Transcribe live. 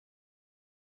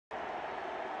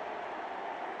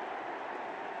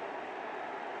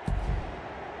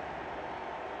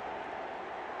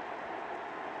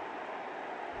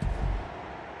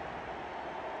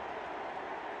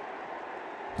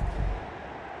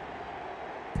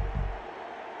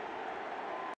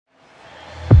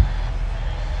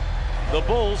The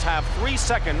Bulls have 3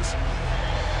 seconds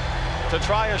to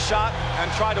try a shot and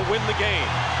try to win the game.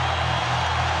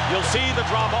 You'll see the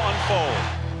drama unfold.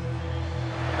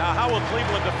 Now, how will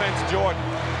Cleveland defend Jordan?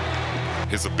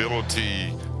 His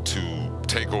ability to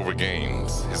take over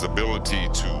games, his ability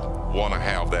to want to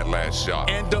have that last shot.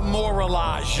 And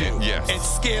demoralize you. Yes. And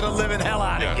scare the living hell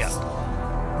out of you.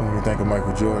 When you think of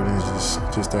Michael Jordan, he's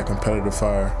just that competitive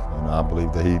fire. And I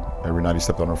believe that every night he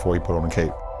stepped on the floor, he put on a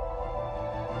cape.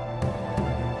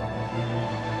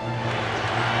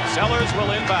 Sellers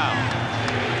will inbound.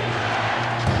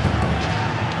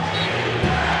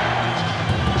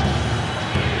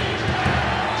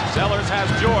 Sellers has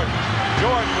Jordan.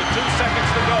 Jordan with 2 seconds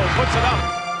to go, puts it up.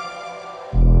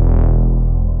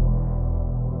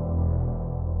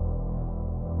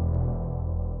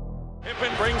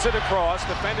 Pippen brings it across,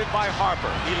 defended by Harper.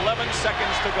 11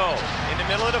 seconds to go. In the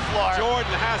middle of the floor.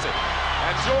 Jordan has it.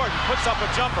 And Jordan puts up a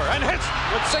jumper and hits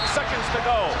with 6 seconds to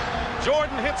go.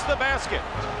 Jordan hits the basket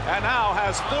and now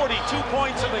has 42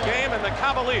 points in the game, and the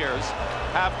Cavaliers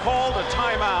have called a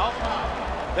timeout.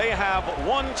 They have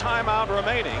 1 timeout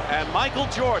remaining, and Michael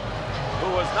Jordan, who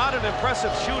was not an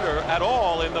impressive shooter at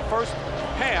all in the first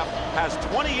half, has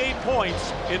 28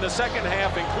 points in the second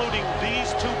half, including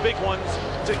these 2 big ones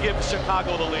to give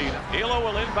Chicago the lead. Elo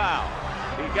will inbound.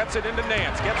 He gets it into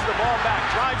Nance, gets the ball back,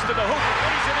 drives to the hoop,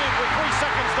 lays it in with 3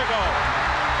 seconds to go.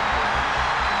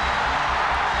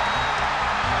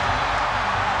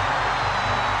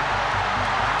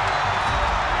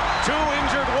 Two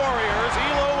injured Warriors,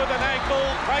 Elo with an ankle,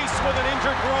 Price with an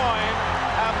injured groin,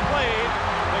 have played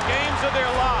the games of their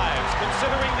lives,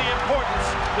 considering the importance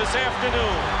this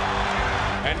afternoon.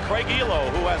 And Craig Elo,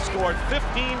 who has scored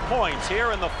 15 points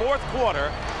here in the 4th quarter,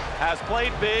 has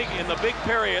played big in the big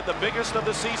period, the biggest of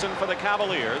the season for the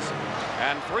Cavaliers.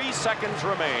 And 3 seconds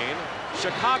remain.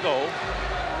 Chicago,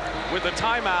 with the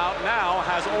timeout, now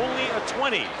has only a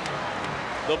 20.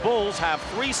 The Bulls have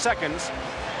 3 seconds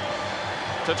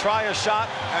to try a shot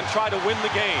and try to win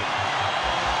the game.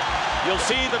 You'll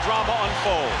see the drama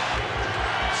unfold.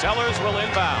 Sellers will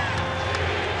inbound.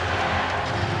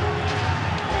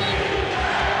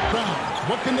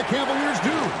 What can the Cavaliers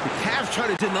do? The Cavs try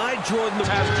to deny Jordan the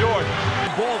Has Jordan.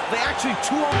 ball. They actually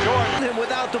Jordan. him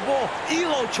without the ball.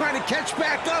 Elo trying to catch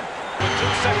back up. With 2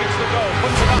 seconds to go.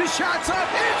 Puts it up. The shot's up.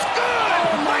 It's good.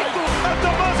 Oh, Michael At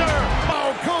the buzzer.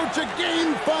 Oh, coach, a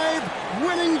game 5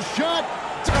 winning shot.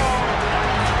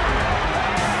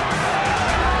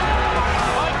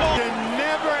 Michael. You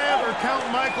never ever count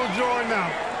Michael Jordan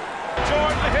out.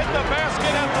 Jordan hit the basket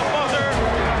at the buzzer.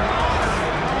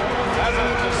 As a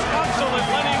disconsolate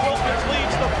Lenny Wilkens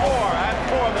leads the floor, and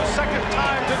for the second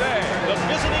time today, the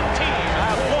visiting team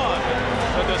has won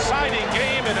the deciding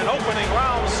game in an opening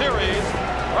round series.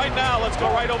 Right now, let's go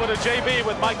right over to JB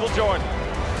with Michael Jordan.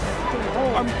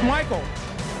 Michael,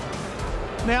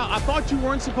 now I thought you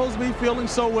weren't supposed to be feeling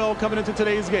so well coming into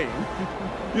today's game.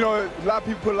 You know, a lot of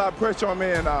people put a lot of pressure on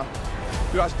me, and I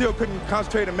still couldn't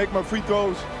concentrate and make my free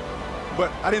throws.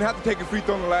 But I didn't have to take a free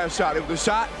throw on the last shot. It was a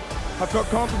shot. I felt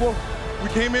comfortable. We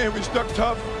came in, we stuck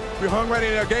tough, we hung right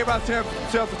in there, gave ourselves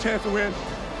a chance to win,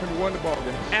 and we won the ball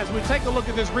game. As we take a look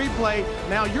at this replay,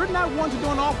 now you're not one to do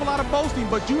an awful lot of boasting,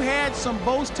 but you had some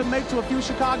boasts to make to a few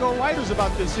Chicago writers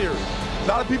about this series. A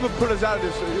lot of people put us out of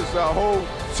this whole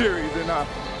series, and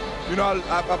you know,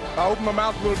 I opened my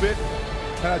mouth a little bit,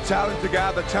 and I challenged the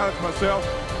guys, I challenged myself,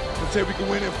 and said we could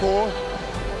win in 4.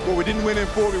 But we didn't win in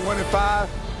 4, we won in 5.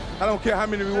 I don't care how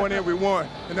many we won in, we won,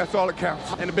 and that's all that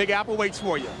counts. And the Big Apple waits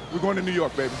for you. We're going to New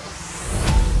York, baby.